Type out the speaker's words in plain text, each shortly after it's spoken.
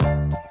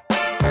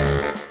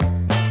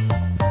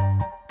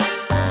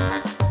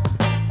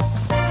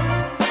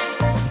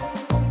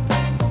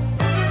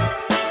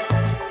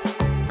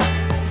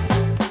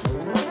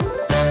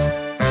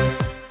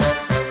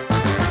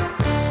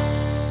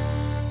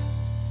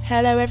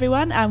Hello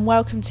everyone and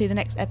welcome to the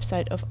next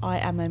episode of I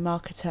Am a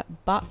Marketer,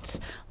 but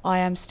I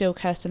am still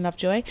Kirsten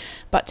Lovejoy.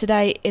 But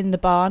today in the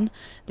barn,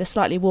 the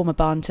slightly warmer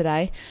barn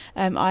today,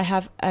 I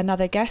have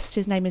another guest.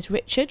 His name is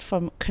Richard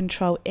from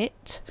Control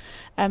It.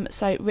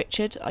 So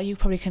Richard, you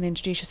probably can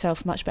introduce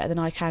yourself much better than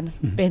I can,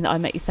 being that I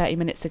met you 30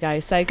 minutes ago.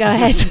 So go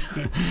ahead.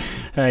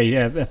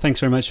 Hey,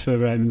 thanks very much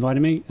for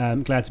inviting me.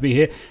 I'm glad to be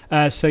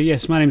here. So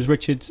yes, my name is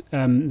Richard.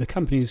 The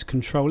company is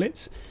Control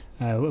It.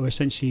 We're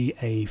essentially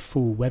a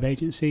full web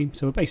agency.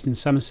 So we're based in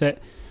Somerset.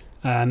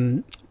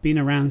 Been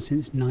around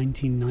since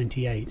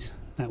 1998.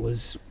 That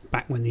was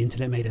back when the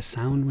internet made a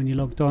sound when you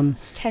logged on.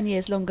 It's 10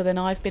 years longer than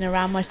I've been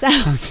around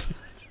myself.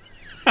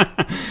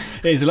 It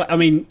is a lot. I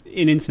mean,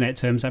 in internet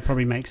terms, that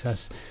probably makes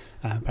us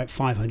about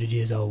 500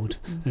 years old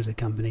as a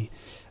company.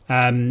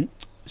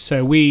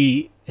 So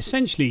we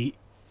essentially,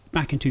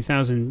 back in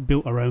 2000,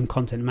 built our own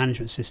content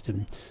management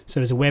system.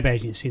 So as a web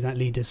agency, that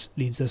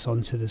leads us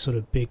onto the sort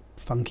of big,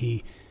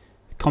 funky,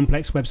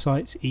 complex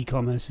websites.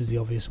 E-commerce is the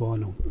obvious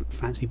one, or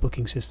fancy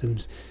booking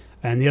systems.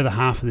 And the other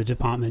half of the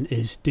department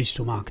is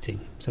digital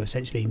marketing. So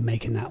essentially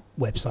making that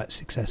website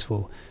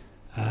successful.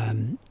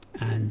 So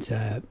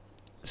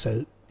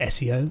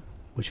SEO,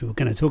 which we were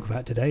going to talk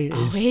about today,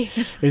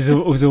 was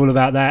all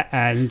about that.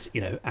 And,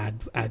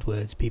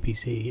 AdWords,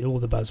 PPC, all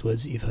the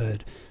buzzwords that you've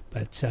heard.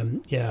 But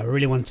I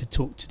really wanted to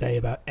talk today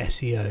about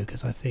SEO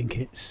because I think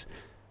it's...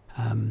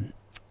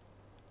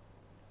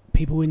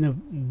 people in the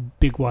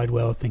big wide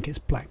world think it's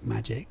black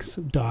magic,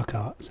 some dark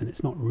arts, and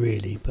it's not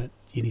really, but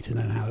you need to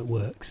know how it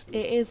works.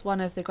 It is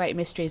one of the great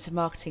mysteries of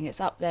marketing. It's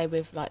up there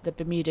with like the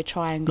Bermuda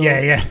Triangle.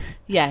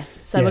 Yeah.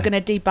 So we're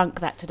going to debunk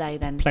that today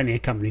then. Plenty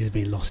of companies have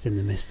been lost in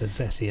the mist of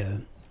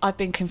SEO. I've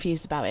been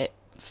confused about it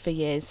for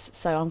years,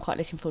 so I'm quite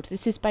looking forward to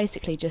this. Is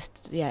basically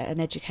just an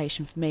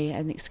education for me,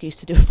 an excuse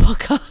to do a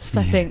podcast.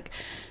 I think.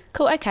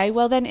 Cool. Okay.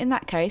 Well then, in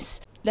that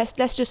case, let's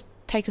just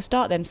take a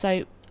start then.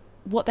 So,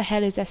 what the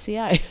hell is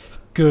SEO?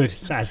 Good.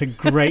 That's a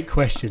great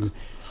question.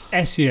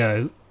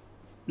 SEO,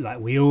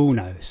 like we all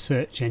know,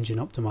 search engine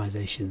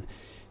optimization.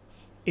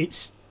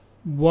 It's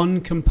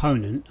one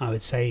component, I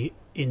would say,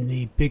 in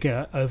the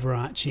bigger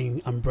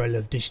overarching umbrella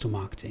of digital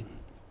marketing.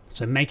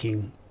 So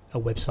making a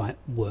website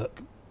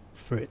work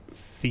for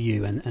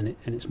you and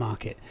its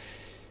market.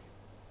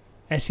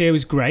 SEO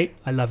is great.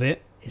 I love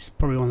it. It's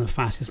probably one of the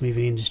fastest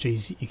moving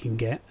industries you can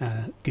get.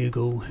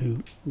 Google,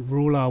 who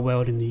rule our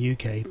world in the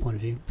UK point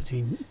of view,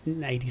 between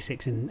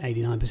 86 and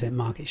 89%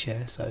 market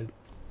share. So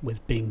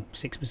with Bing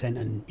 6%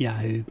 and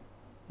Yahoo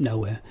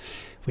nowhere,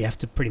 we have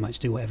to pretty much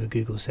do whatever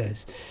Google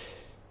says.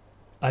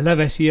 I love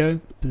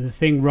SEO, but the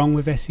thing wrong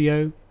with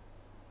SEO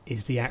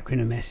is the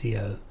acronym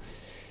SEO.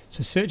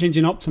 So search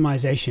engine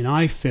optimization,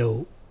 I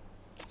feel,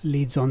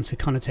 leads on to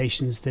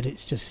connotations that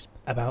it's just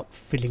about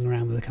fiddling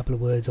around with a couple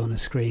of words on a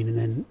screen and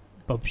then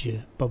Bob's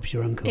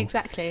your uncle.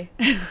 Exactly.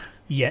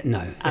 Yeah,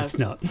 no, it's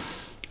not.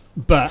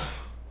 But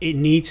it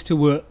needs to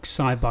work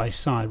side by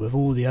side with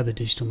all the other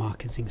digital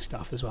marketing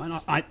stuff as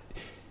well. And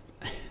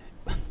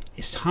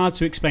it's hard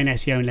to explain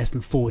SEO in less than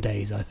 4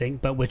 days, I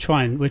think, but we're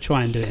trying to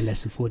do it in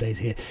less than 4 days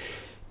here.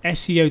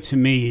 SEO to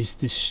me is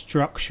the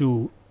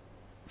structural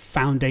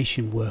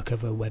foundation work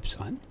of a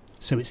website.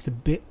 So it's the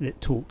bit that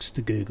talks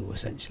to Google,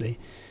 essentially.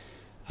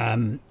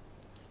 And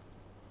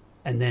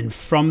then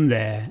from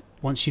there,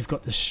 once you've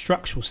got the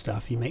structural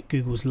stuff, you make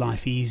Google's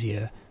life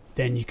easier,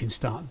 then you can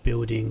start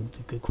building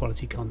the good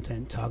quality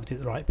content, targeted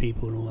at the right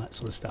people and all that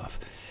sort of stuff.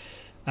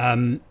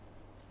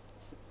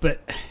 But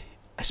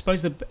I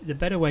suppose the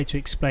better way to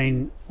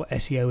explain what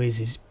SEO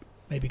is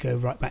maybe go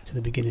right back to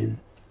the beginning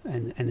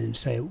and then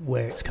say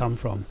where it's come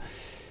from.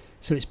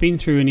 So it's been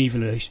through an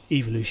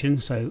evolution.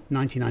 So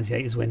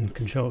 1998 is when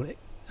Control It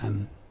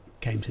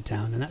came to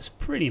town, and that's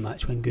pretty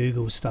much when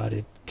Google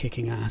started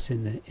kicking ass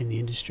in the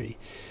industry.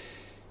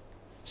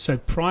 So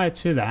prior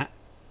to that,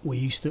 we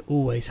used to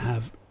always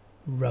have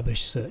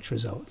rubbish search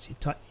results.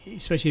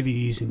 Especially if you're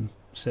using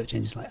search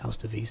engines like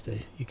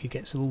AltaVista, you could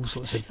get all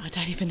sorts of... I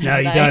don't even know. No,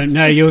 you don't.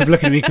 No, you're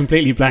looking at me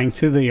completely blank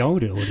to the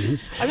older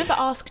audience. I remember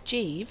Ask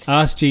Jeeves.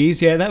 Ask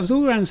Jeeves, yeah, that was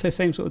all around the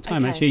same sort of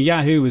time, okay. Actually.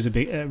 Yahoo was a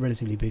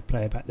relatively big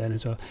player back then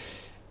as well.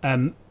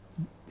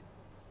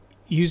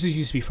 Users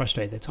used to be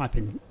frustrated. They'd type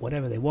in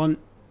whatever they want,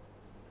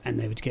 and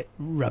they would get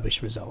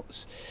rubbish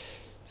results.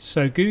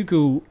 So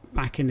Google,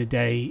 back in the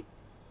day,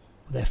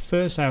 their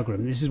first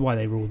algorithm, this is why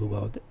they rule the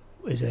world,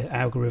 is an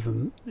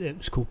algorithm that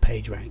was called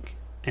PageRank.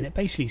 And it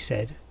basically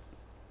said,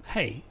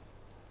 hey,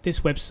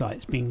 this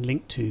website's being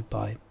linked to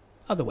by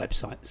other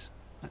websites.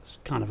 That's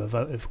kind of a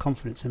vote of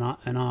confidence in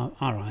our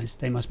eyes.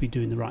 They must be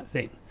doing the right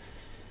thing.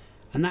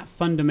 And that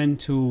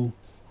fundamental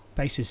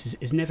basis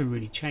is never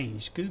really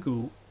changed.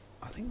 Google,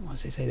 I think, what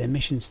they say, their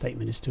mission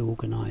statement is to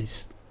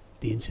organise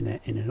the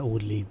internet in an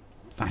orderly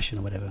fashion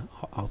or whatever.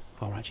 I'll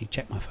actually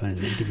check my phone and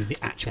then give you the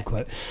actual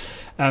quote.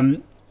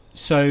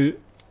 So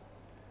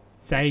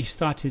they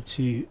started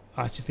to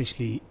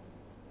artificially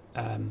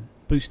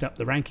boost up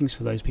the rankings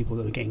for those people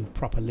that were getting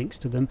proper links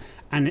to them.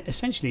 And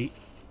essentially,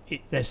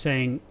 they're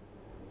saying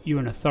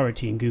you're an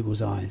authority in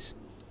Google's eyes.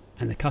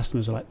 and the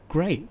customers are like,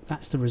 great,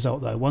 that's the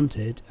result that I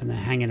wanted, and they're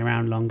hanging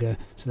around longer,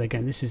 so they're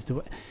going, this is the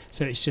way.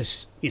 So it's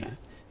just,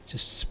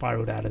 just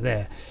spiraled out of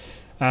there.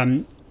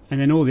 And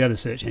then all the other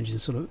search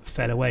engines sort of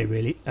fell away,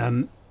 really.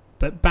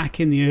 But back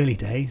in the early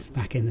days,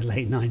 back in the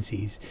late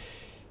 90s,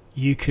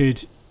 you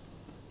could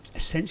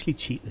essentially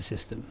cheat the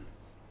system,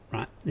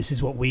 right? This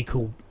is what we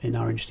call in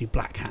our industry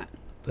black hat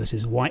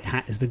versus white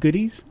hat is the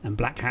goodies and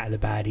black hat are the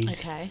baddies.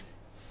 Okay.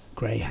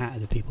 Grey hat are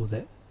the people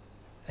that are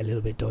a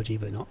little bit dodgy,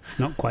 but not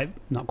quite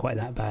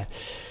that bad.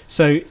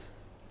 So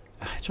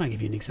I'll try and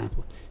give you an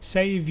example.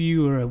 Say if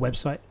you were a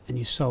website and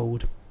you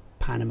sold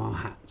Panama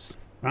hats,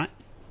 right?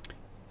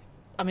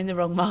 I'm in the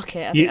wrong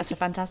market. I think that's a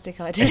fantastic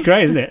idea. It's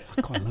great, isn't it?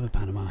 I quite love a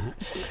Panama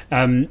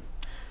hat.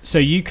 So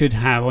you could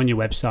have on your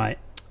website,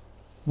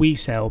 we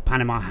sell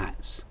Panama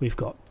hats. We've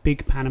got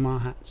big Panama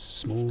hats,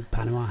 small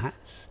Panama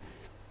hats,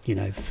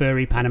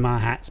 furry Panama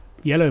hats,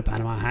 yellow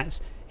Panama hats.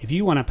 If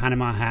you want a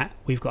Panama hat,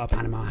 we've got a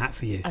Panama hat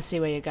for you. I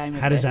see where you're going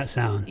with How this. does that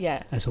sound?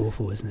 Yeah. That's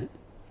awful, isn't it?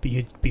 But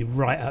you'd be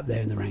right up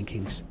there in the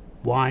rankings.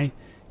 Why?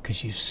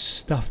 Because you've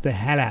stuffed the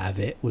hell out of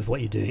it with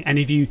what you're doing. And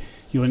if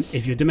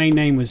your domain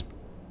name was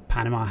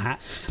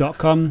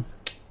panamahats.com,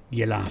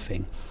 you're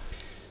laughing.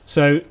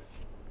 So,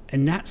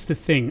 and that's the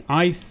thing.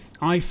 I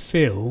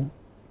feel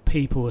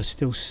people are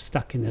still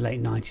stuck in the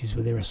late 90s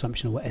with their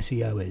assumption of what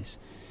SEO is.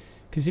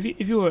 Because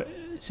if you're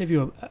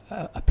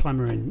a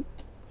plumber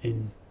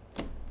in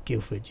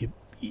Guildford,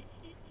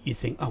 you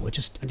think, oh, I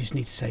just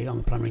need to say I'm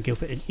a plumber in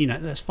Guildford.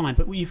 That's fine.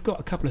 But you've got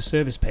a couple of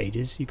service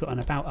pages. You've got an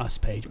About Us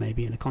page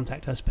maybe and a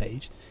Contact Us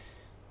page.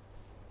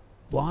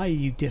 Why are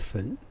you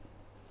different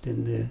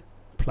than the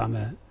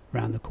plumber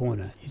around the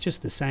corner? You're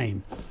just the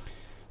same.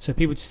 So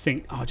people just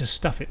think, oh, just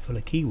stuff it full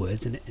of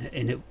keywords and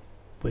it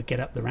will get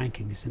up the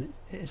rankings, and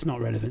it's not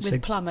relevant.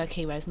 With plumber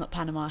keywords, not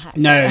Panama hat.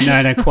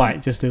 No,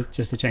 quite. Just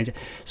to change it.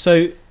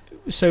 So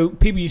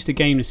people used to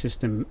game the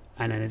system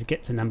and then it'd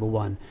get to number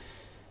one.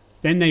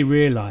 Then they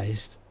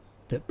realised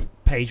that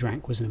page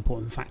rank was an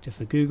important factor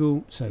for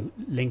Google. So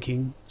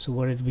linking. So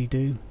what did we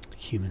do?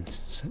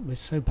 Humans. So we're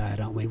so bad,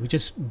 aren't we? We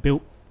just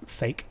built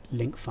fake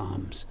link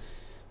farms.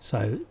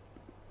 So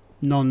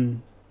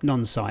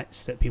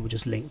non-sites that people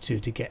just link to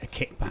get a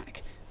kickback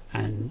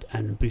and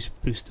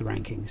boost the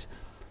rankings.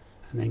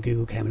 And then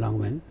Google came along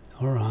and went,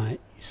 all right,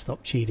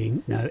 stop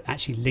cheating. No,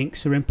 actually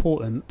links are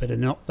important, but are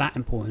not that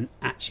important.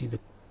 Actually, the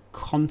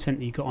content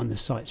that you got on the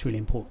site is really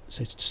important.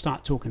 So to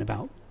start talking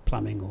about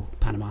plumbing or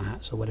Panama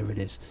hats or whatever it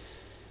is.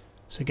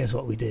 So guess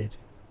what we did?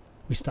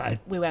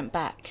 We went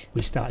back.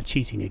 We started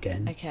cheating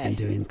again and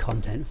doing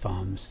content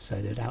farms.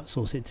 So they'd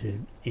outsource it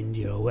to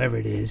India or wherever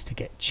it is to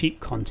get cheap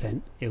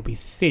content. It would be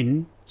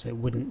thin, so it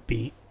wouldn't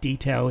be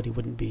detailed. It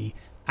wouldn't be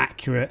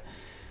accurate.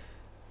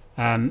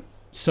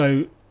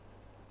 So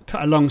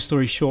cut a long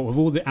story short, with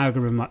all the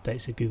algorithm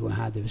updates that Google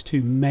had, there was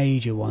two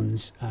major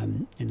ones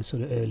in the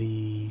sort of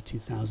early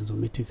 2000s or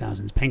mid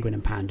 2000s, Penguin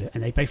and Panda,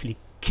 and they basically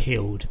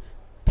killed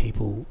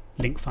people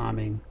link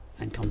farming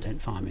and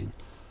content farming.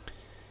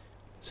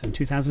 So in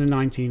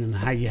 2019, and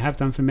how you have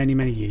done for many,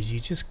 many years, you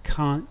just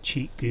can't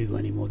cheat Google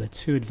anymore. They're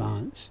too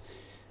advanced.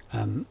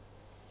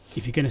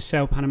 If you're going to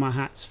sell Panama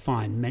hats,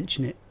 fine,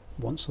 mention it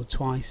once or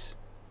twice,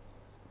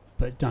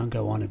 but don't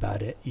go on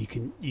about it.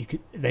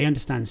 They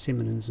understand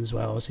synonyms as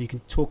well, so you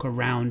can talk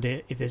around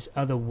it. If there's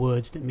other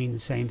words that mean the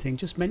same thing,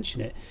 just mention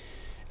it.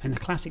 And the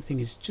classic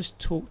thing is just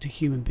talk to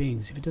human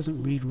beings. If it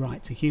doesn't read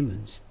right to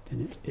humans,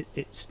 then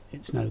it's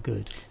no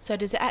good. So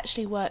does it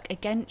actually work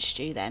against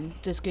you then?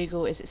 Does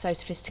Google, is it so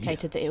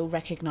sophisticated that it will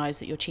recognise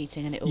that you're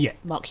cheating and it will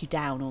mark you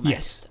down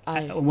almost?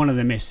 Yes. One of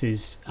the myths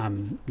is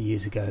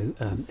years ago,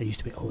 there used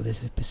to be,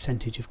 there's a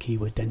percentage of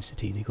keyword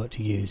density that you've got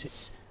to use.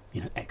 It's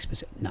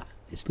X%. No,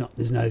 it's not.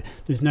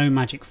 There's no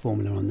magic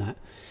formula on that.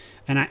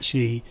 And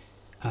actually,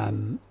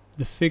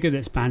 the figure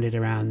that's bandied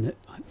around, that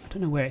I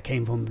don't know where it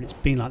came from, but it's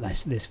been like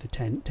this for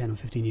 10 or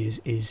 15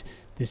 years, is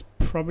there's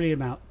probably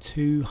about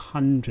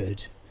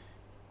 200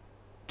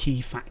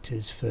 key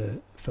factors for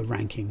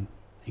ranking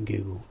in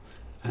Google.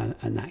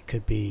 And that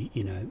could be,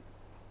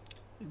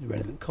 the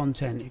relevant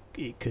content,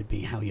 it could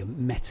be how your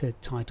meta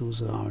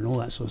titles are and all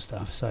that sort of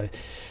stuff. So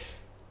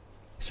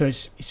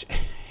it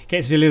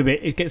gets a little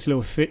bit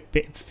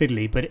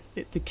fiddly, but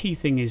the key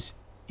thing is,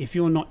 if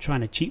you're not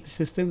trying to cheat the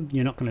system,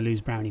 you're not going to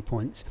lose brownie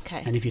points.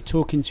 Okay. And if you're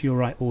talking to your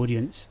right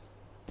audience,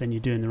 then you're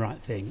doing the right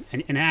thing.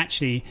 And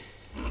actually,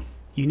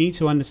 you need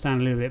to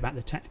understand a little bit about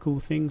the technical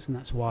things, and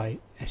that's why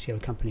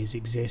SEO companies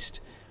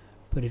exist.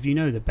 But if you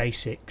know the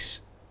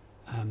basics,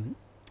 and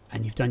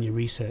you've done your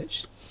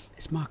research,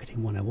 it's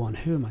marketing 101.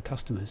 Who are my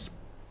customers?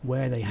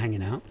 Where are they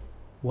hanging out?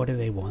 What do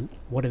they want?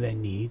 What are their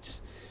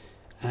needs?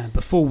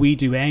 Before we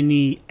do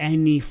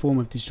any form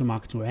of digital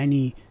marketing or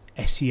any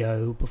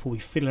SEO, before we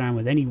fiddle around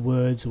with any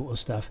words or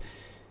stuff,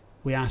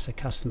 we ask a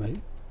customer,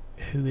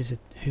 who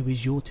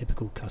is your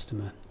typical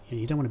customer?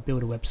 You don't want to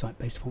build a website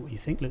based upon what you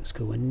think looks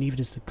cool, and neither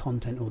does the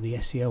content or the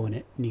SEO in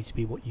it need to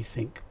be what you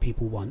think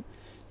people want.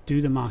 Do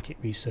the market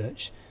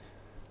research,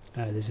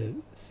 There's a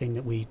thing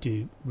that we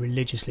do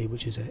religiously,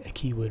 which is a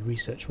keyword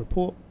research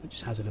report,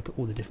 which has a look at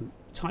all the different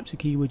types of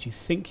keywords you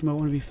think you might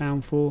want to be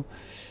found for,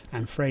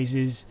 and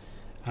phrases,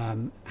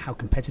 how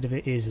competitive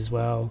it is as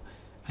well.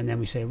 And then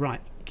we say,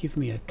 right, give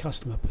me a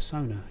customer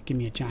persona, give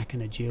me a Jack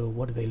and a Jill.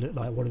 What do they look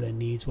like? What are their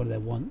needs? What are their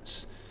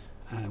wants?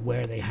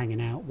 Where are they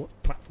hanging out? What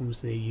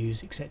platforms do they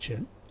use,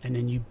 etc. And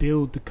then you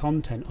build the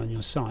content on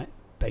your site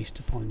based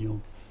upon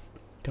your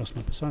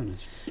customer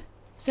personas.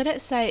 So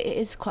let's say it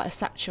is quite a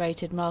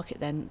saturated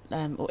market then,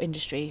 or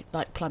industry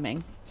like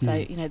plumbing.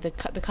 So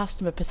the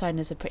customer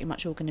personas are pretty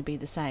much all going to be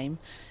the same.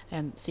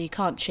 So you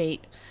can't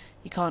cheat,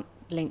 you can't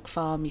link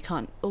farm, you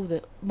can't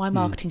my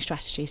marketing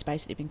strategy has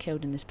basically been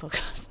killed in this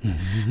podcast.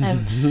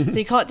 So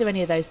you can't do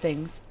any of those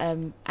things.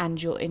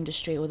 And your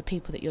industry or the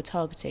people that you're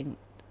targeting,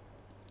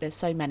 there's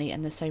so many,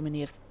 and there's so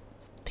many of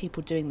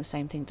people doing the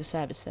same thing to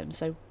service them.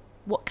 So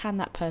what can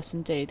that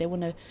person do? They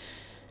want to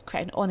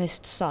create an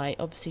honest site,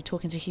 obviously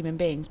talking to human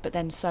beings, but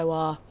then so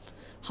are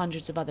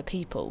hundreds of other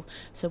people.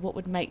 So what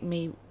would make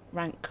me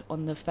rank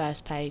on the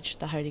first page,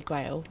 the Holy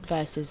Grail,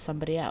 versus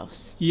somebody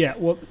else? Yeah,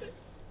 well,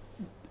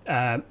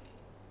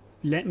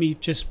 let me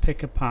just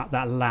pick apart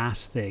that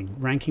last thing.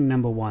 Ranking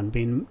number one,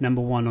 being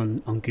number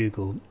one on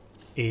Google,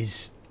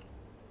 it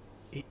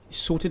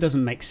sort of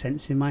doesn't make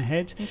sense in my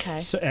head.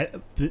 Okay.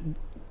 So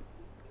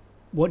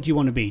what do you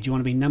want to be? Do you want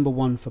to be number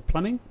one for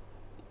plumbing?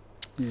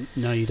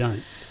 No, you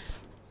don't.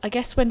 I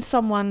guess when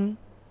someone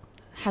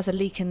has a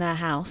leak in their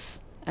house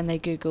and they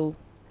Google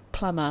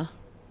plumber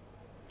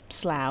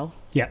Slough,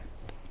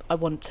 I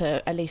want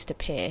to at least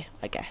appear,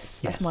 I guess.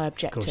 That's my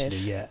objective. Of course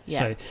you do, yeah.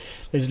 So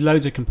there's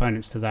loads of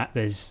components to that.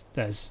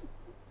 That's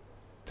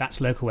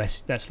local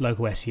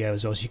SEO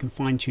as well. So you can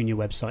fine tune your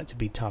website to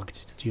be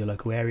targeted to your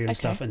local area and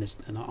stuff. And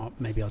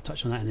maybe I'll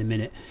touch on that in a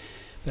minute.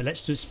 But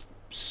let's just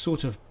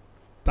sort of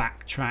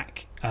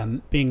backtrack.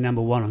 Being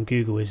number one on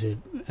Google is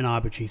an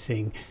arbitrary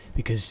thing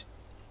because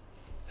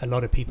a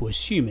lot of people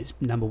assume it's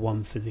number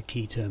one for the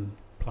key term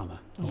plumber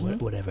or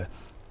whatever,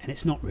 and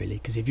it's not really,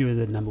 because if you're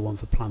the number one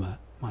for plumber,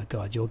 my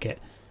God, you'll get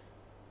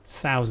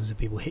thousands of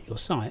people hit your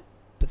site,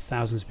 but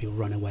thousands of people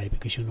run away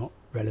because you're not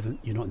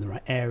relevant, you're not in the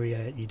right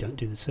area, you don't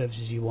do the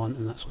services you want,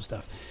 and that sort of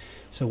stuff.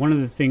 So one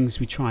of the things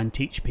we try and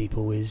teach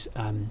people is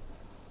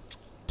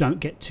don't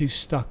get too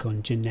stuck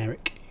on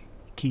generic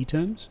key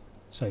terms.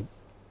 So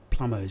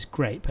plumber is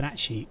great, but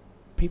actually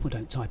people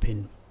don't type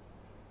in.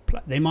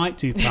 They might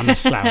do plumber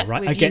Slough,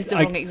 right? We've used the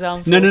wrong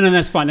example. No,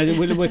 that's fine.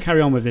 We'll carry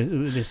on with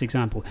this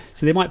example.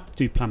 So they might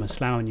do plumber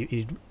Slough,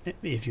 and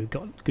if you've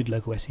got good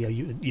local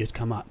SEO, you'd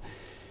come up.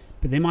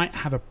 But they might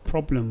have a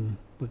problem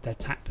with their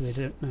tag, but they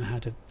don't know how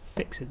to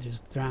fix it.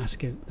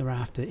 They're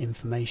after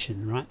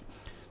information, right?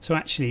 So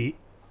actually,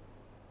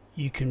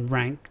 you can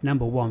rank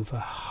number one for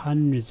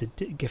hundreds of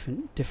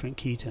different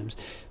key terms.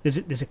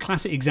 There's a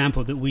classic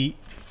example that we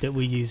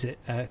use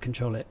at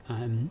Control It.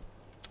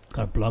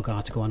 Got a blog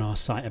article on our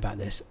site about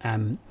this.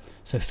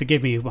 So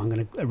forgive me, I'm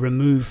going to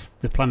remove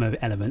the plumber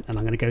element and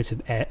I'm going to go to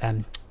bread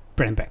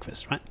and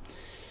breakfast, right?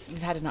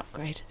 You've had an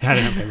upgrade.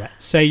 Right.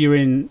 Say you're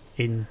in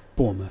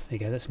Bournemouth. There you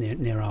go, that's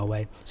near our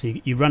way. So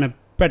you run a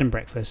bread and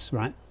breakfast,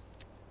 right?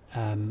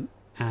 And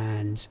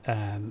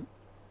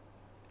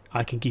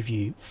I can give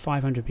you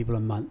 500 people a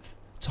month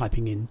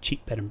typing in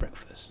cheap bed and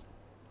breakfast.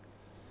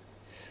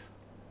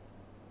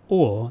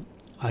 Or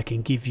I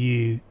can give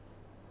you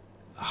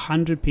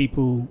 100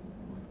 people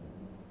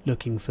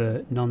looking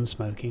for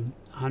non-smoking,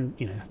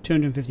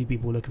 250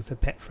 people looking for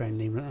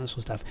pet-friendly, that sort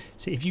of stuff.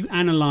 So if you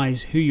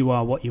analyse who you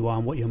are, and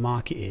what your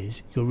market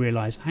is, you'll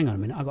realise, hang on a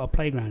minute, I've got a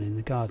playground in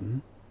the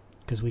garden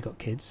because we got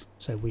kids,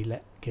 so we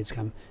let kids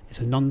come. It's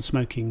a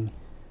non-smoking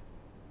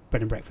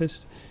bread and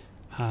breakfast.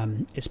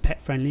 It's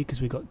pet-friendly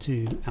because we've got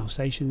 2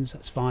 Alsatians,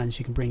 that's fine, so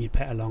you can bring your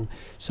pet along.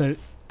 So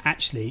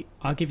actually,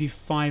 I'll give you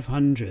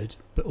 500,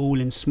 but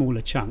all in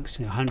smaller chunks.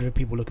 100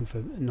 people looking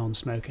for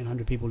non-smoking,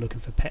 100 people looking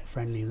for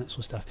pet-friendly, and that sort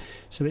of stuff.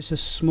 So it's a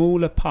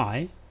smaller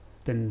pie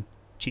than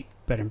cheap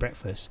bed and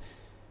breakfast,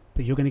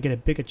 but you're going to get a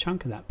bigger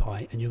chunk of that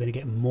pie, and you're going to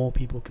get more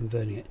people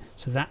converting it.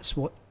 So that's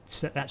what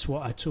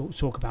I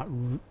talk about.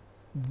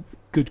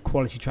 Good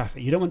quality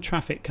traffic. You don't want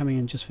traffic coming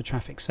in just for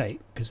traffic's sake,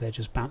 because they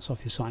just bounce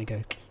off your site and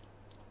go,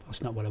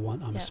 that's not what I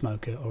want. I'm a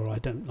smoker, or I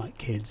don't like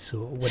kids,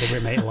 or whatever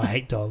it may, or I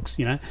hate dogs.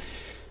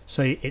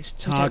 So it's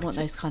targeted. You don't want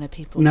those kind of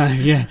people. No,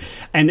 yeah,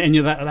 and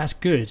that's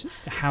good.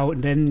 How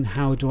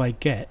do I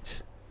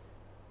get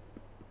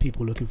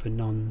people looking for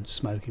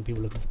non-smoking,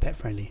 people looking for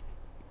pet-friendly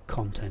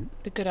content?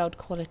 The good old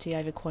quality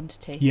over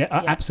quantity. Yeah.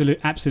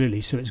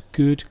 Absolutely. So it's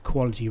good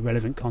quality,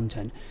 relevant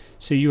content.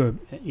 So you're a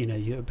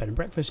bed and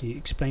breakfast, and you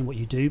explain what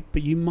you do,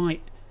 but you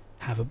might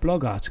have a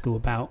blog article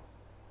about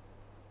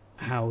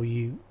how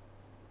you're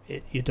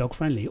dog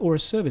friendly, or a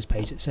service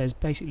page that says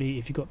basically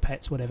if you've got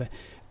pets, whatever.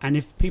 And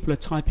if people are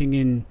typing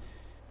in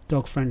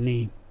dog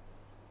friendly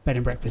bed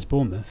and breakfast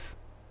Bournemouth,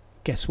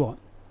 guess what?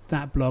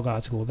 That blog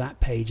article, that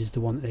page is the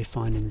one that they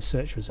find in the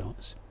search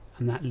results,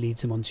 and that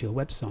leads them onto your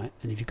website.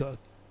 And if you've got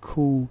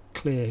a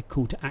clear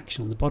call to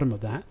action on the bottom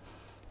of that,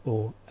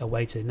 or a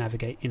way to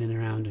navigate in and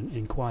around and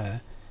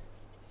inquire,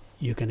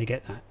 you're going to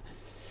get that.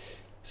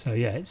 So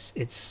yeah,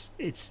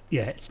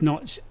 it's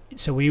not.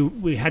 So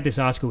we had this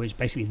article which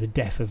basically the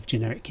death of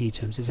generic key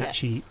terms is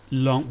actually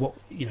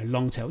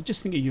long tail.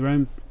 Just think of your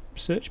own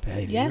search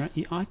behavior. Yeah.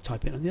 Right? I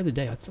type it the other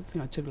day. I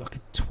think I took like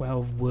a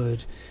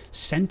 12-word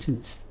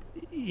sentence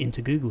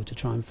into Google to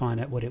try and find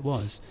out what it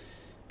was.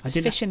 I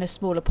did fish in a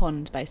smaller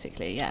pond,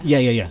 basically. Yeah.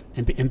 Yeah.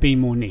 And be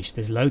more niche.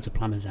 There's loads of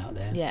plumbers out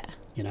there. Yeah.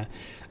 You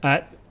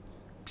know,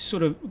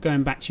 sort of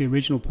going back to your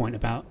original point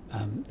about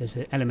there's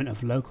an element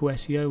of local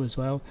SEO as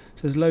well.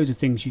 So there's loads of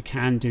things you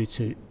can do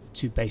to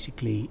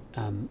basically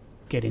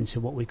get into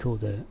what we call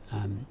the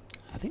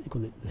I think they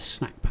call it the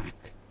snack pack.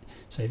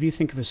 So if you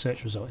think of a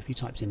search result, if you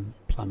typed in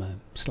plumber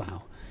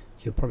Slough,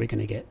 you're probably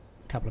going to get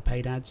a couple of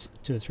paid ads,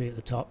 2 or 3 at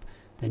the top.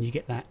 Then you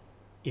get that.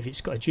 If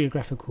it's got a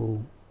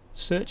geographical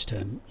search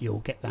term, you'll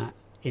get that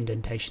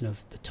indentation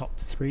of the top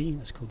 3.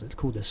 That's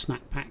called the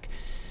snack pack.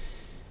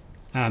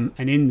 And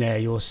in there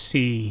you'll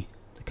see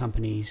the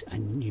companies,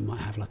 and you might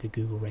have like a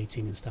Google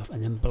rating and stuff.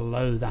 And then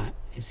below that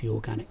is the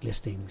organic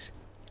listings.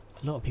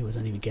 A lot of people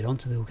don't even get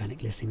onto the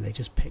organic listing. They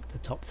just pick the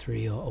top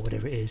 3 or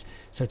whatever it is.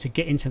 So to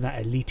get into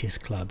that elitist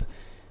club,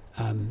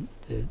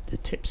 the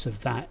tips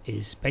of that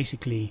is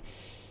basically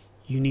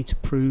you need to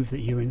prove that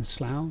you're in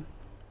Slough.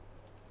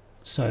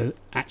 So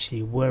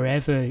actually,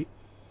 wherever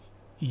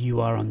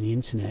you are on the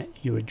internet,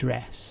 your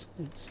address,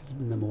 it's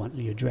number one,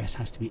 your address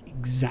has to be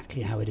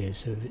exactly how it is.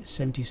 So if it's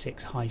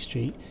 76 High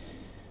Street,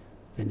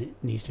 then it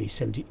needs to be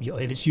 70.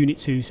 If it's Unit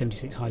 2,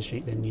 76 High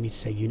Street, then you need to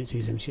say Unit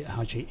 2, 76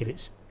 High Street. If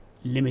it's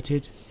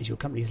limited, if your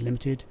company is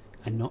limited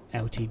and not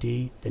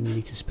LTD, then you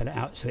need to spell it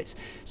out. So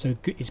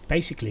it's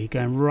basically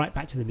going right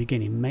back to the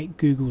beginning. Make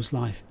Google's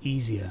life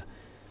easier.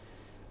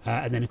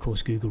 And then of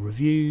course Google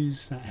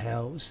reviews, that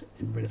helps,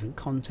 and relevant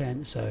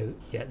content. So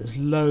yeah, there's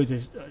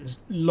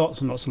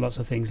lots and lots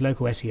of things.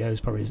 Local SEO is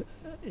probably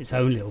its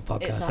own little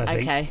podcast. I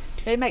think. Okay,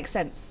 it makes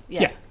sense.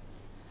 Yeah.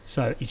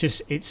 So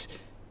it's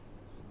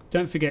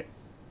don't forget,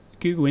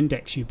 Google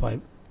index you by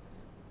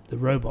the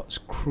robots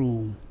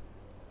crawl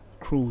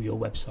your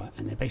website,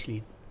 and they're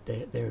basically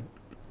they're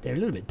a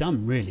little bit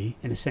dumb, really,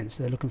 in a sense.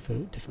 They're looking for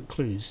different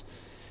clues.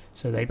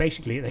 So they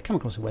come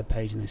across a web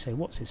page and they say,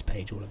 what's this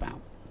page all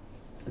about?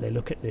 They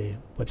look at the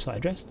website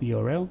address, the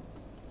URL.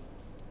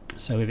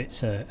 So if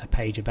it's a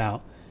page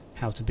about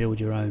how to build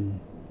your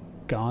own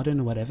garden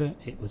or whatever,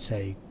 it would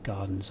say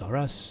Gardens Are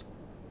Us,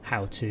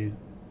 how to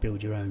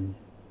build your own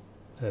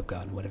herb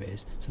garden, whatever it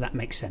is. So that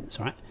makes sense,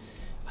 right?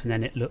 And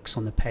then it looks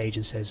on the page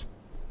and says,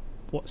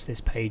 what's this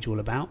page all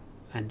about?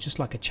 And just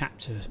like a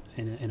chapter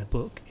in a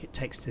book, it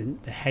takes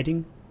the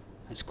heading.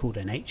 That's called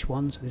an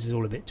H1. So this is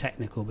all a bit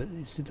technical, but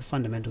the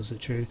fundamentals are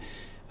true.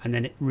 And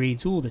then it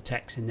reads all the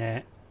text in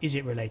there. Is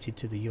it related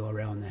to the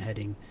URL and the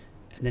heading?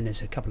 And then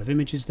there's a couple of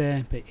images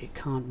there, but it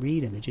can't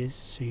read images,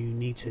 so you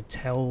need to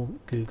tell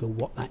Google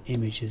what that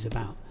image is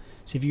about.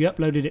 So if you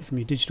uploaded it from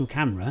your digital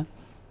camera,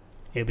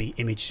 it'll be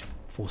image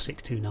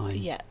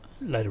 4629,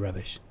 load of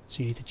rubbish. So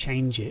you need to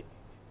change it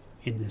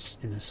in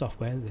the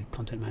software, the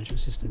content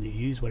management system that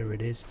you use, whatever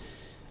it is.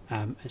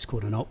 It's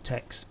called an alt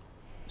text.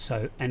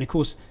 So, and of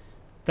course,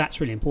 that's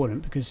really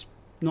important because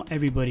not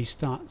everybody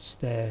starts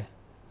their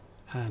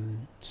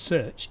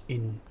search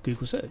in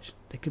Google search.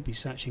 They could be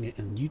searching it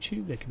on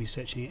YouTube, they could be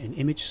searching it in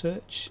image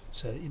search.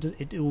 So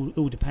it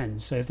all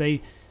depends. So if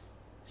they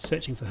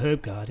searching for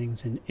herb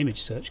gardens in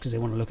image search because they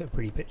want to look at a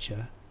pretty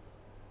picture,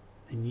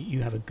 then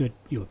you have a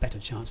better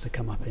chance to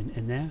come up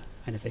in there.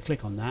 And if they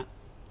click on that,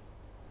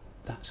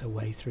 that's a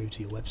way through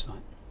to your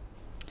website.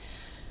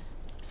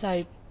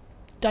 So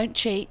don't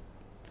cheat.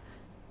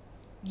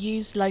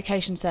 Use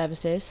location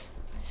services.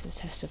 This is a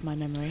test of my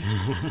memory.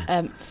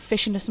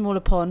 Fish in a smaller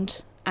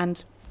pond.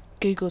 And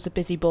Google's a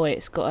busy boy.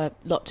 It's got a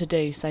lot to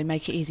do, so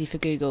make it easy for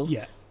Google.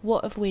 Yeah.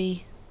 What are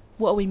we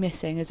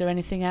missing? Is there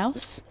anything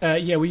else? Well,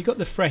 you've got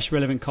the fresh,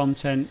 relevant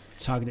content,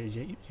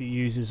 targeted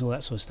users, all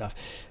that sort of stuff.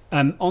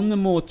 On the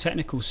more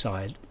technical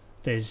side,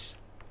 there's,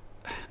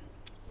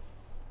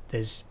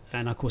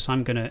 and of course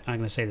I'm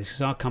gonna say this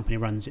because our company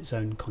runs its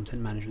own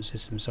content management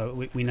system,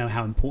 so we know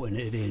how important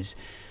it is.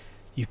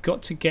 You've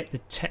got to get the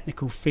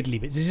technical fiddly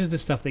bits. This is the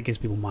stuff that gives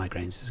people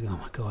migraines. It's like, oh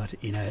my God,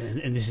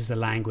 and this is the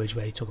language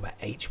where you talk about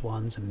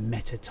H1s and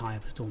meta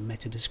types or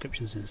meta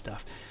descriptions and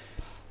stuff.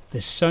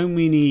 There's so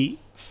many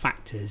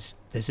factors.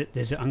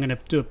 I'm going to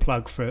do a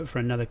plug for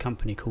another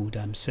company called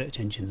Search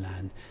Engine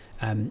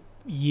Land.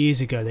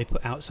 Years ago, they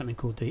put out something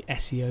called the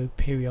SEO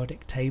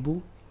periodic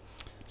table.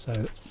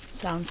 So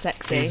sounds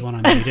sexy. Here's one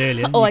I made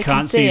earlier. Oh, You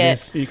can't see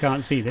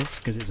this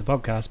because it's a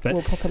podcast. But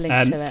we'll pop a link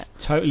to it.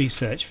 Totally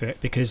search for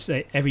it because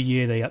every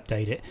year they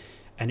update it,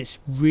 and it's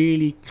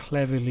really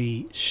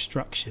cleverly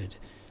structured.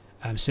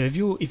 So if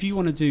you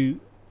want to do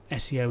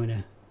SEO in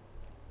a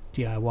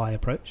DIY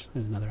approach,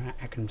 there's another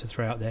acronym to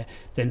throw out there,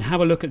 then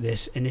have a look at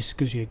this, and this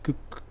gives you a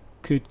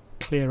good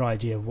clear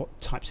idea of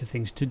what types of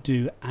things to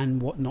do and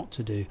what not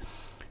to do.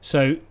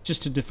 So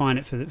just to define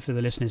it for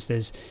the listeners,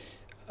 there's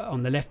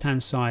on the left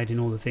hand side in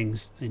all the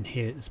things in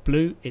here it's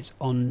blue, it's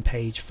on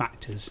page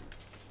factors,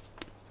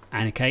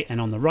 and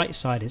on the right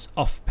side it's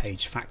off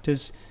page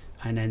factors,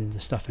 and then the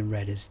stuff in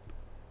red is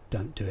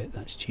don't do it.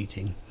 That's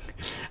cheating.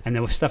 And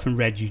there was stuff in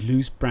red, you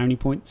lose brownie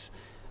points.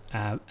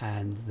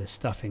 And the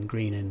stuff in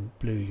green and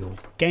blue, you'll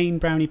gain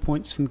brownie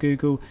points from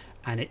Google,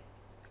 and it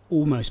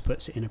almost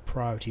puts it in a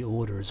priority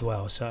order as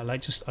well. So I'll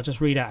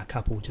just read out a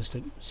couple just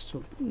to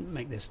sort of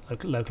make this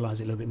localize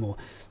it a little bit more.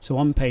 So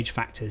on page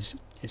factors,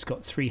 it's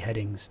got 3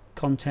 headings: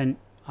 content,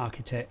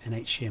 architect, and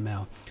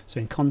HTML. So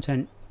in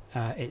content,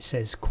 it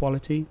says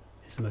quality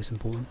is the most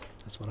important.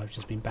 That's what I've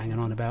just been banging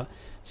on about. It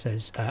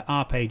says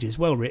our page is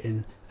well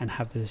written and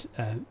have this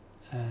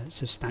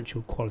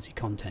substantial quality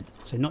content.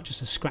 So not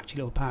just a scratchy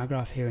little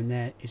paragraph here and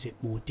there. Is it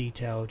more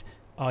detailed?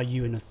 Are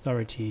you an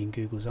authority in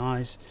Google's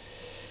eyes?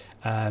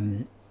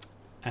 And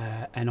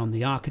on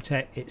the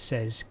architect, it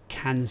says,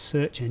 can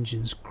search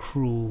engines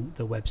crawl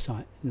the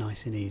website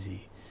nice and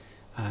easy?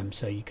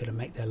 So you got to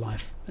make their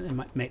life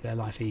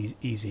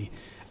easy.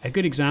 A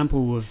good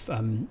example of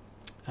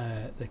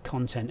the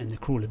content and the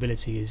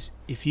crawlability is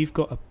if you've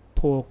got a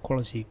poor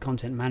quality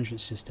content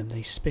management system,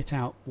 they spit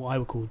out what I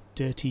would call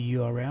dirty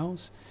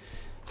URLs.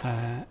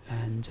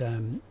 And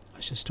I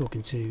was just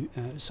talking to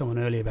someone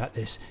earlier about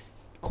this.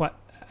 Quite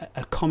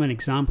a common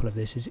example of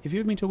this is if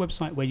you've been to a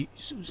website where you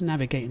sort of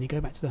navigate and you go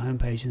back to the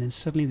homepage and then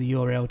suddenly the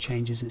URL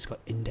changes and it's got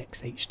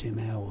index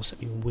HTML or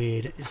something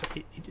weird,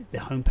 the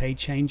homepage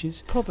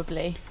changes.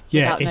 Probably.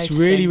 Yeah, it's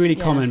really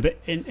common, but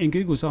in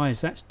Google's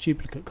eyes, that's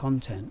duplicate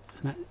content,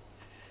 and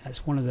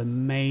that's one of the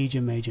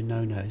major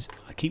no-nos.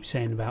 I keep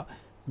saying about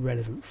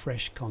relevant,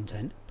 fresh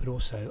content, but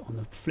also on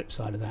the flip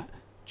side of that,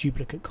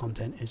 duplicate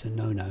content is a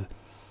no-no.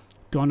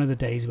 Gone are the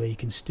days where you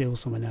can steal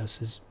someone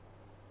else's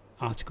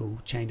article,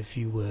 change a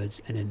few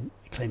words, and then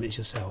claim it's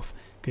yourself.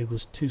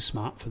 Google's too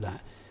smart for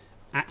that.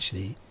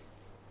 Actually,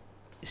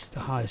 this is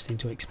the hardest thing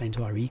to explain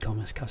to our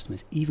e-commerce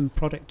customers, even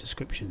product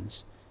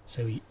descriptions.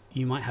 So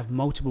you might have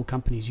multiple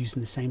companies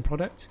using the same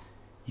product.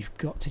 You've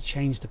got to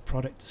change the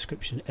product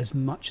description as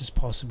much as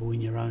possible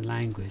in your own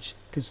language,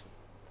 because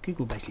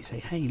Google basically say,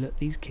 hey, look,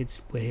 these kids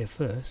were here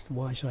first.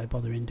 Why should I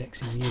bother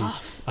indexing That's you?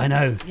 tough. I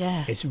know.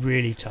 Yeah. It's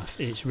really tough.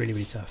 It's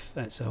really tough.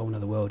 That's a whole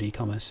other world,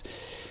 e-commerce.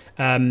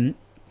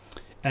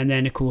 And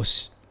then, of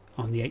course,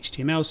 on the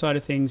HTML side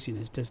of things,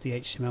 does the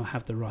HTML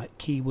have the right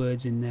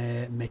keywords in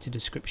there, meta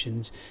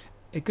descriptions?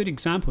 A good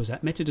example is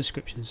that meta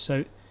descriptions.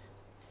 So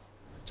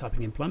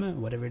typing in plumber or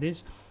whatever it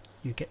is,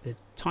 you get the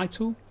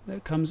title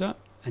that comes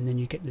up, and then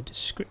you get the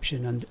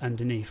description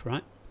underneath,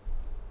 right?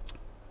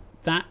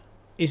 That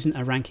isn't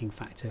a ranking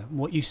factor.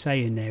 What you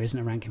say in there isn't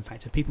a ranking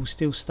factor. People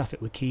still stuff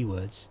it with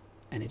keywords,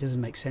 and it doesn't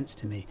make sense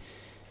to me.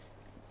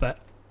 But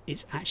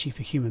it's actually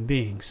for human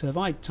beings. So if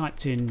I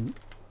typed in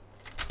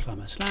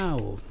plumber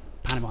slough or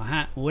Panama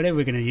hat or whatever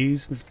we're going to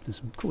use, there's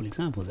some cool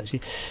examples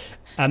actually.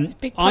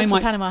 Big plug for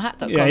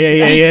PanamaHat.com. Yeah,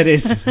 it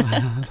is.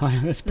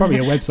 It's probably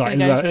a website as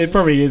well. It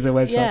probably is a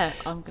website.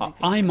 Yeah,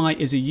 I might,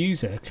 as a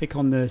user, click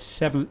on the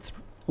 7th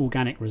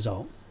organic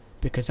result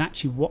because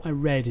actually what I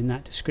read in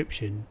that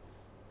description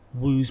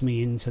woos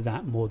me into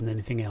that more than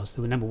anything else.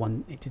 The number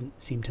one, it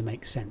didn't seem to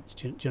make sense.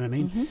 Do you know what I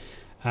mean?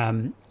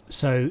 Mm-hmm.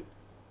 So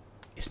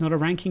it's not a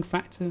ranking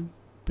factor,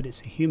 but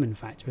it's a human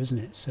factor, isn't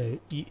it? So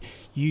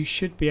you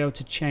should be able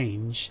to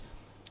change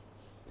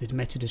the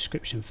meta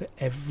description for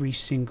every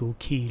single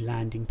key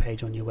landing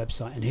page on your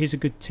website. And here's a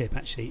good tip,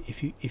 actually.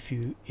 If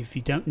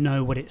you don't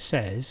know what it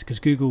says, because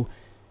Google,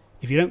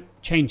 if you don't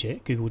change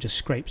it, Google just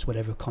scrapes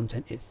whatever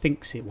content it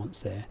thinks it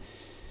wants there.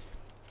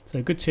 So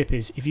a good tip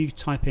is if you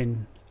type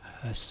in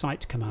a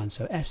site command,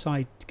 so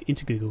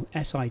into Google,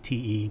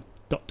 SITE ...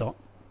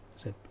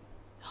 So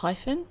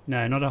hyphen?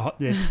 No, not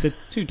the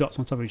 2 dots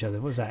on top of each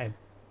other. What is that?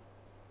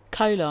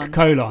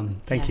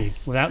 Colon. Thank you.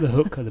 Without the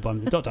hook at the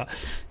bottom, the dot.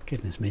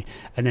 Goodness me.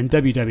 And then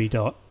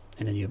www.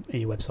 And then your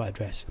website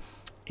address.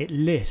 It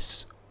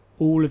lists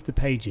all of the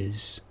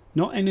pages,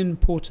 not in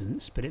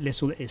importance, but it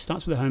lists all. It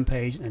starts with a home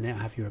page, and then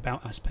it'll have your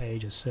About Us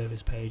page, a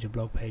service page, a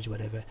blog page,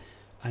 whatever.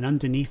 And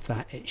underneath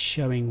that, it's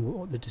showing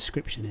what the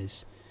description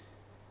is.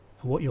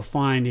 And what you'll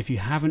find if you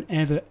haven't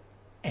ever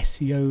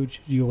SEO'd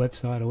your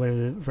website or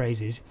whatever the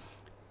phrase is,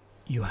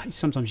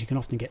 sometimes you can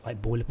often get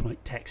like boilerplate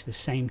text, the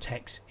same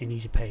text in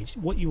each page.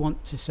 What you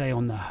want to say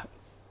on the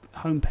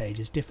home page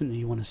is different than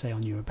you want to say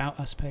on your About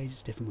Us page.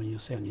 It's different when you'll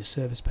say on your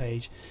service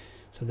page.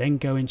 So then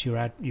go into your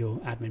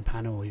admin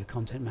panel or your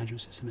content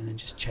management system and then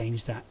just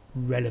change that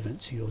relevant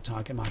to your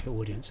target market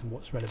audience and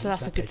what's relevant. So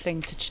that's to a that good page.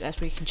 thing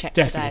that's where you can check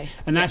Definitely. today.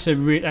 And that's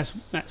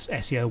that's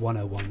SEO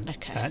 101.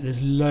 Okay.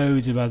 There's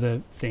loads of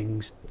other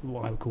things,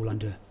 what I would call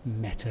under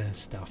meta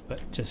stuff,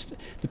 but just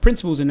the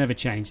principles are never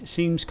changed. It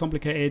seems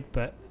complicated,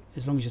 but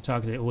as long as you're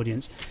targeted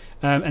audience.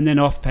 And then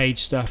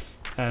off-page stuff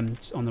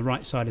on the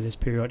right side of this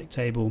periodic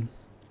table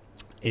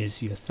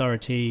is your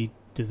authority.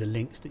 Do the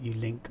links that you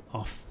link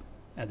off,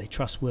 are they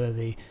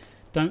trustworthy?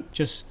 Don't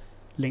just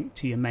link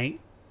to your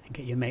mate and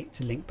get your mate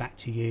to link back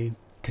to you,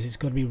 because it's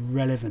got to be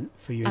relevant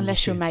for you.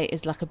 Unless your mate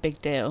is like a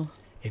big deal.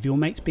 If your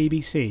mate's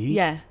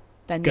BBC,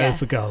 then go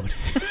for gold.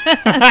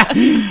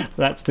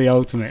 That's the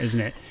ultimate, isn't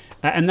it?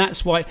 And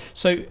that's why...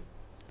 So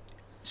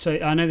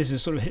I know this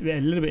is sort of a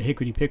little bit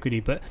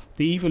hickory-pickory, but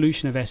the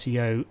evolution of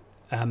SEO,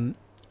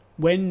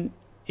 when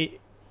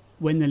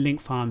when the link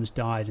farms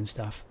died and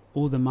stuff,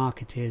 all the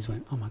marketeers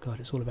went, oh my God,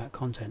 it's all about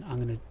content. I'm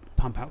going to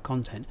pump out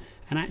content.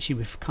 And actually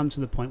we've come to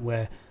the point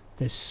where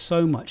there's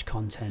so much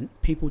content,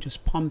 people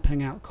just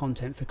pumping out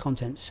content for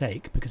content's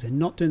sake because they're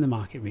not doing the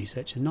market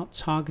research, they're not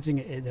targeting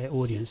it at their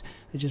audience,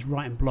 they're just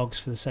writing blogs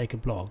for the sake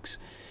of blogs,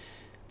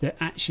 that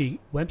actually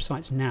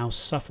websites now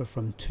suffer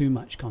from too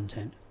much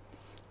content.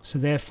 So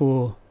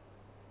therefore,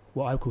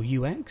 what I call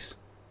UX,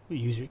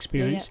 user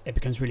experience, it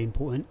becomes really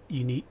important.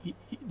 You need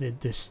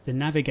the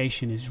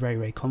navigation is very,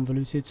 very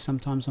convoluted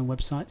sometimes on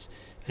websites.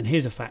 And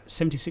here's a fact: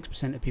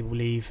 76% of people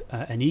leave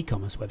an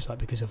e-commerce website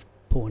because of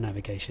poor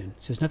navigation.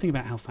 So it's nothing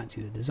about how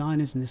fancy the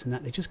design is and this and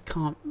that. They just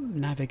can't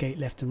navigate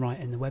left and right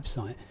in the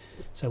website.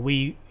 So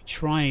we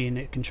try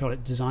and control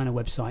it, design a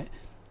website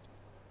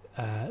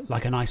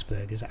like an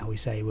iceberg, is that how we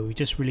say, where we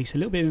just release a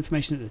little bit of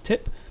information at the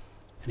tip.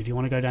 And if you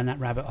want to go down that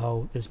rabbit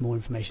hole, there's more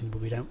information,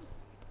 but we don't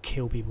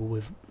kill people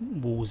with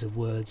walls of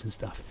words and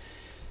stuff.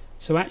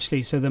 So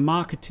actually, the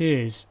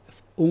marketeers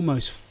have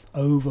almost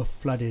over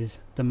flooded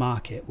the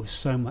market with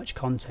so much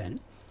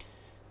content.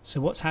 So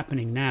what's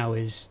happening now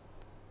is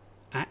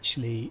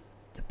actually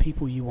the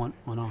people you want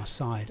on our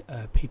side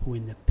are people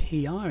in the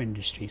PR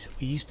industry. So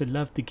we used to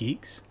love the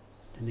geeks,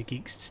 then the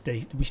geeks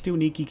stay. We still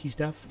need geeky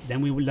stuff.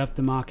 Then we love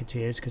the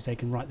marketeers because they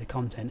can write the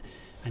content,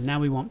 and now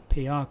we want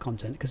PR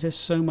content because there's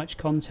so much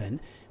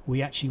content.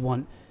 We actually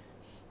want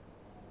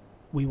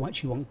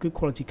good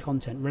quality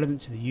content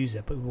relevant to the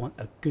user, but we want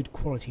a good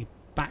quality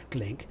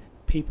backlink.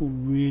 People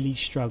really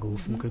struggle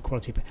from good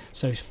quality.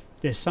 So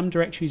there's some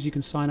directories you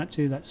can sign up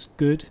to. That's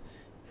good.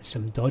 There's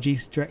some dodgy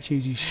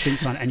directories you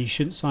shouldn't sign, and you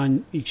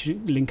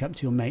shouldn't link up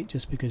to your mate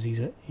just because he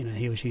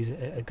or she's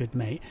a good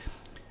mate.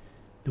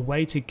 The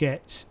way to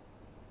get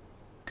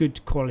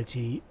good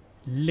quality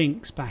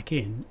links back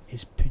in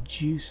is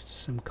produce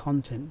some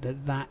content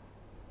that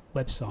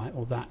website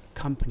or that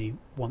company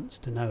wants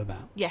to know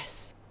about.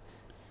 Yes.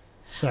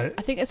 So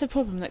I think it's a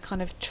problem that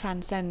kind of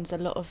transcends a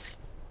lot of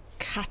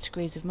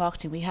categories of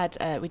marketing.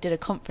 We did a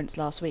conference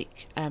last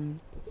week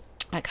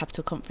at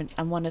Capital Conference,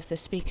 and one of the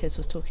speakers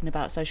was talking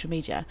about social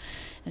media,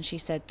 and she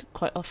said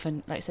quite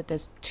often, like I said,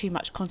 there's too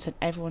much content.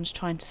 Everyone's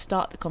trying to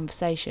start the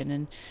conversation,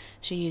 and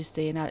she used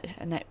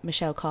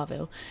Michelle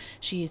Carville.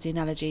 She used the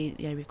analogy,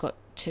 we've got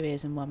two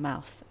ears and one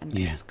mouth, and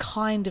it's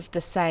kind of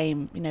the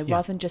same.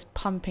 Rather than just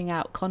pumping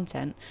out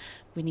content,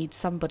 we need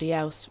somebody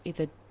else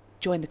either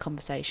join the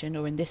conversation,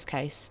 or in this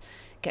case,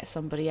 get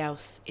somebody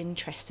else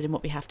interested in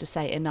what we have to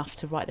say enough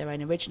to write their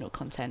own original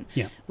content,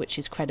 which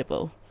is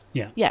credible.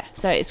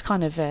 So it's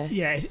kind of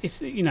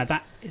it's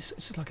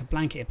it's like a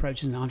blanket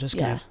approach, isn't it? I'm just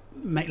going to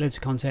make loads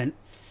of content,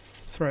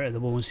 throw it at the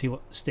wall and see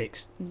what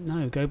sticks.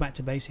 No, go back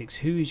to basics.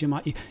 Who is your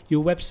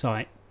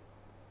website?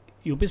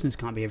 Your business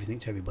can't be everything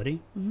to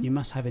everybody. You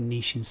must have a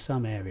niche in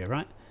some area,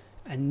 right?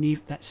 And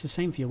that's the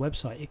same for your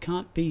website. It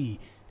can't be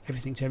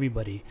everything to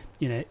everybody.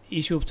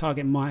 Is your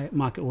target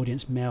market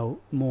audience more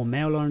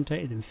male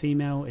orientated than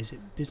female? Is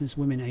it business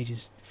women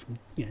ages from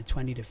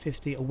 20 to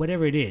 50 or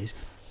whatever it is?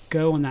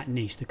 Go on that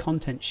niche. The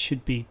content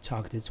should be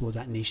targeted towards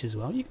that niche as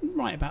well. You can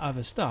write about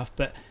other stuff,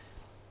 but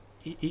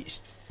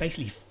it's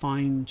basically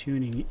fine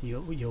tuning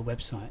your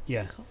website.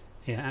 Cool.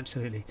 Yeah,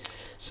 absolutely.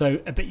 So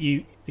but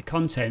the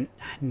content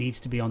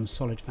needs to be on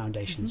solid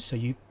foundations. So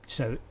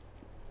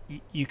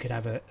you could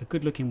have a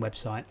good looking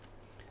website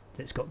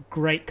that's got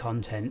great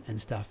content and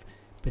stuff,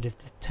 but if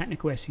the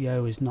technical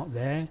SEO is not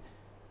there,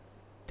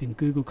 then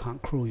Google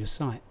can't crawl your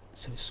site.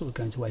 So it's sort of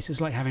going to waste.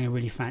 It's like having a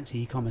really fancy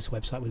e-commerce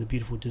website with a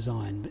beautiful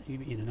design,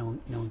 but no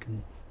one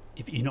can.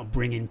 If you're not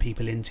bringing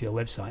people into your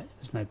website,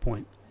 there's no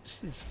point.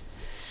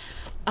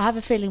 I have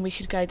a feeling we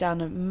could go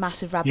down a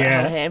massive rabbit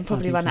hole here and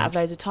probably run out of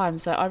loads of time.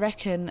 So I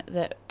reckon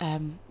that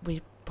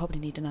we probably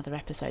need another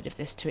episode of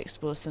this to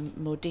explore some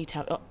more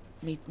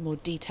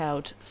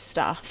detailed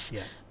stuff.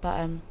 Yeah.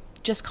 But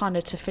just kind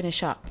of to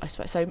finish up, I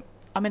suppose. So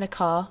I'm in a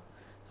car.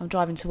 I'm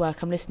driving to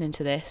work. I'm listening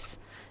to this.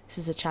 This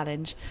is a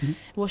challenge.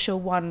 What's your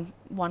one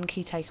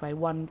key takeaway,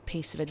 one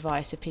piece of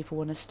advice if people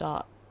want to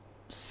start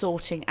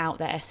sorting out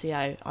their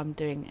SEO? I'm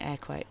doing air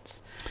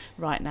quotes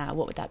right now.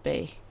 What would that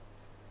be?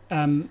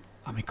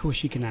 Of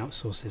course, you can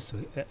outsource this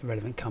to a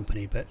relevant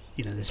company, but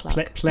there's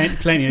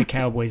plenty of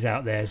cowboys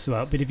out there as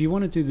well. But if you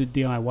want to do the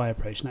DIY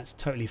approach, and that's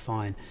totally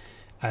fine,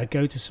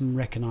 go to some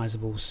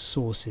recognizable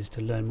sources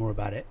to learn more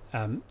about it.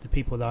 The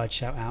people that I'd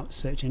shout out,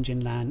 Search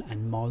Engine Land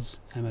and Moz,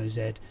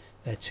 M-O-Z,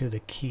 they're two of the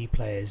key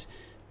players.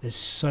 There's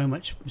so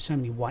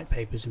many white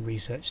papers and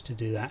research to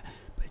do that.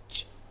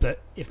 But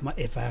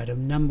if I had a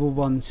number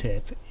one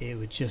tip, it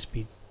would just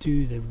be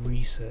do the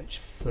research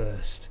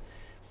first.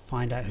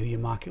 Find out who your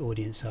market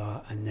audience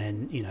are, and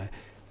then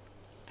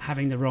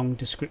having the wrong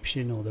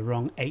description or the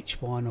wrong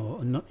H1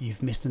 or not,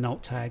 you've missed an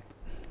alt tag.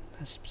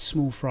 That's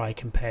small fry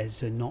compared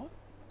to not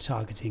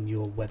targeting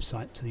your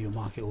website to your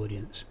market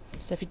audience.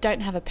 So if you don't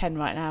have a pen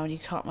right now and you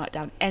can't write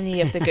down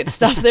any of the good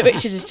stuff that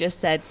Richard has just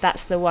said,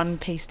 that's the one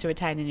piece to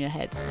retain in your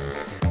heads.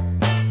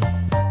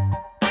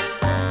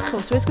 Cool.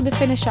 So we're just going to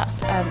finish up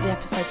the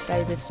episode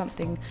today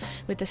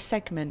with the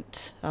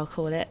segment, I'll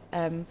call it,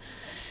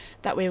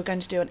 that we were going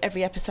to do on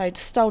every episode,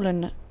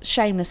 stolen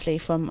shamelessly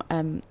from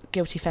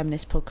Guilty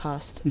Feminist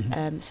podcast.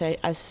 Mm-hmm. So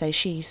as I say,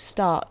 she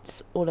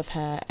starts all of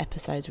her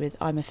episodes with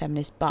I'm a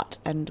feminist but,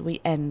 and we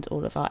end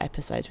all of our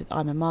episodes with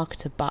I'm a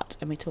marketer but,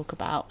 and we talk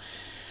about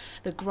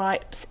the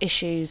gripes,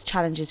 issues,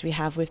 challenges we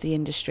have with the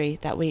industry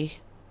that we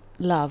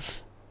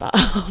love but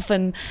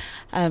often,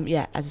 as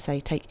I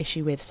say, take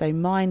issue with. So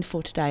mine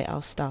for today,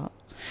 I'll start,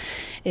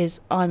 is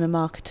I'm a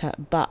marketer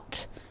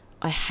but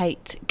I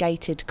hate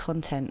gated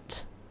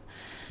content.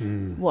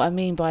 What I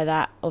mean by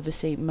that,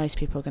 obviously most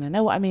people are going to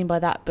know what I mean by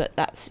that, but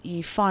that's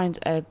you find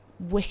a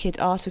wicked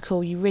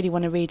article, you really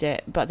want to read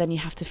it, but then you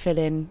have to fill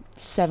in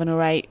 7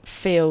 or 8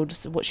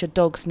 fields. What's your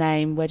dog's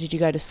name? Where did you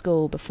go to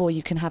school? Before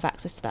you can have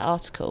access to that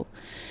article.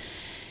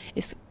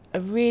 It's a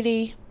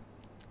really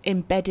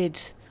embedded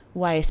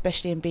way,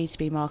 especially in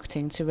B2B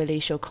marketing, to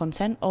release your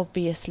content.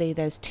 Obviously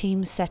there's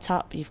teams set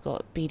up, you've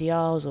got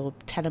BDRs or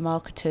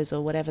telemarketers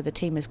or whatever the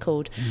team is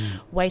called,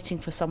 waiting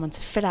for someone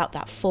to fill out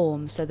that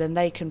form so then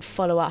they can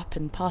follow up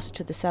and pass it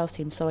to the sales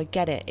team. So I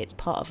get it, it's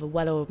part of a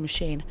well-oiled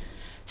machine.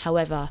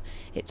 However,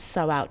 it's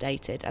so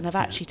outdated, and I've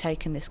actually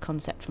taken this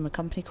concept from a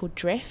company called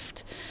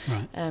Drift.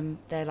 Right.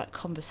 They're like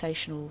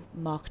conversational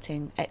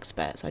marketing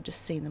experts. I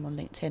just seen them on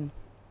LinkedIn.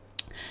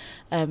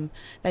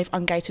 They've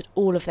ungated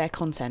all of their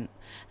content,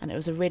 and it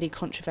was a really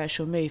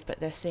controversial move, but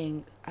they're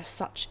seeing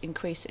such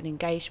increase in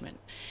engagement.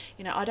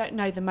 You know, I don't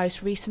know the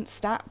most recent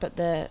stat, but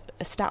a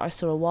stat I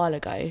saw a while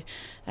ago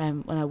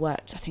when I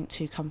worked, I think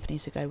 2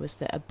 companies ago, was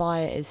that a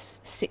buyer is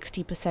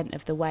 60%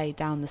 of the way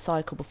down the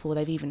cycle before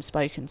they've even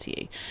spoken to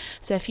you.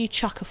 So if you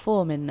chuck a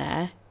form in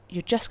there,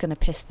 you're just going to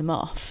piss them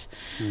off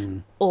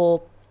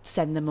or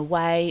send them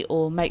away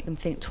or make them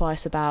think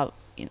twice about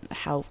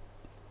how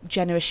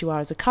generous you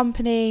are as a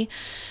company.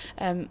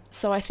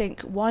 So I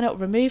think, why not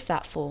remove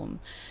that form,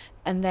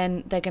 and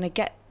then they're going to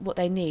get what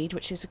they need,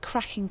 which is a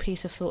cracking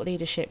piece of thought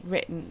leadership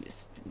written.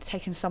 It's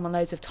taken someone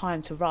loads of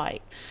time to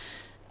write,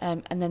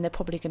 and then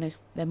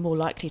they're more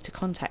likely to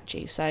contact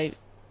you. So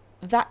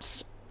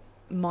that's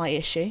my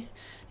issue.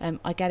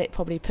 I get it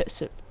probably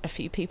puts a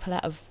few people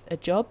out of a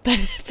job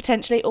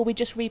potentially, or we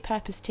just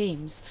repurpose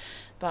teams,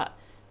 but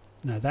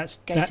no, that's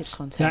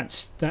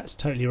content. That's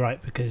totally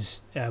right,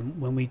 because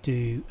when we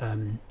do a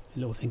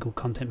little thing called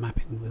content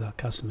mapping with our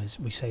customers,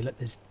 we say, look,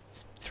 there's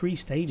 3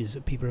 stages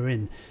that people are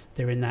in.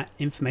 They're in that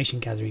information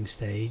gathering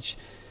stage,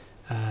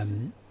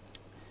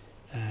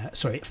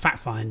 fact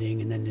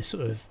finding, and then this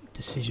sort of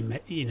decision,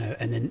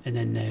 and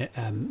then they're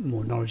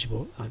more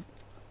knowledgeable. I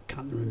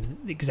can't remember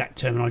the exact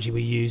terminology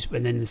we use,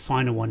 and then the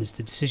final one is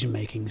the decision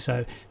making.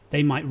 So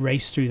they might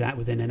race through that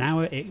within an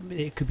hour.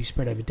 It could be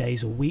spread over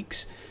days or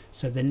weeks.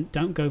 So then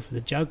don't go for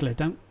the juggler.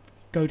 Don't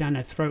go down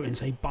their throat and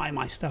say, buy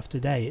my stuff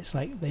today. It's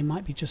like they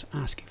might be just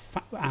asking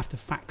after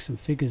facts and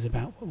figures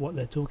about what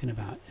they're talking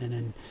about, and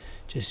then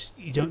just,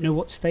 you don't know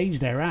what stage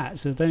they're at,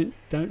 so don't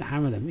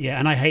hammer them. Yeah,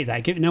 and I hate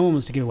that. No one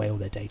wants to give away all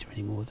their data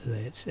anymore, do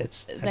they?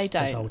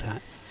 That's old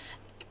hat.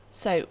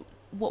 So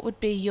what would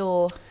be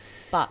your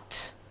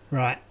but?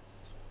 Right.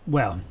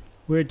 Well,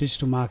 we're a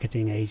digital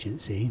marketing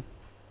agency,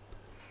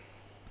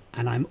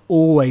 and I'm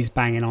always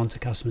banging on to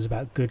customers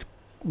about good,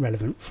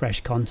 relevant,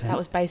 fresh content. That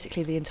was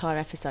basically the entire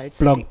episode.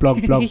 Blog.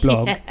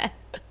 Yeah.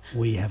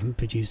 We haven't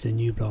produced a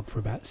new blog for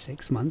about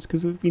 6 months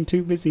because we've been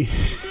too busy.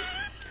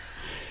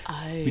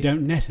 We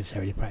don't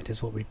necessarily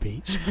practice what we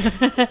preach.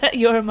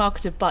 You're a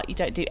marketer, but you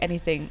don't do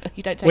anything.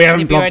 You don't take we any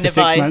haven't of your own blogged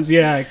for advice. 6 months.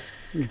 Yeah,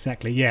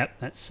 exactly. Yeah,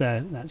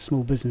 that's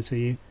small business for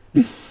you.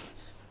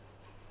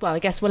 Well, I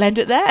guess we'll end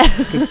it there.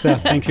 Good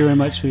stuff. Thank you very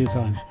much for your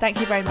time. Thank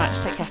you very much.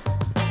 Take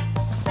care.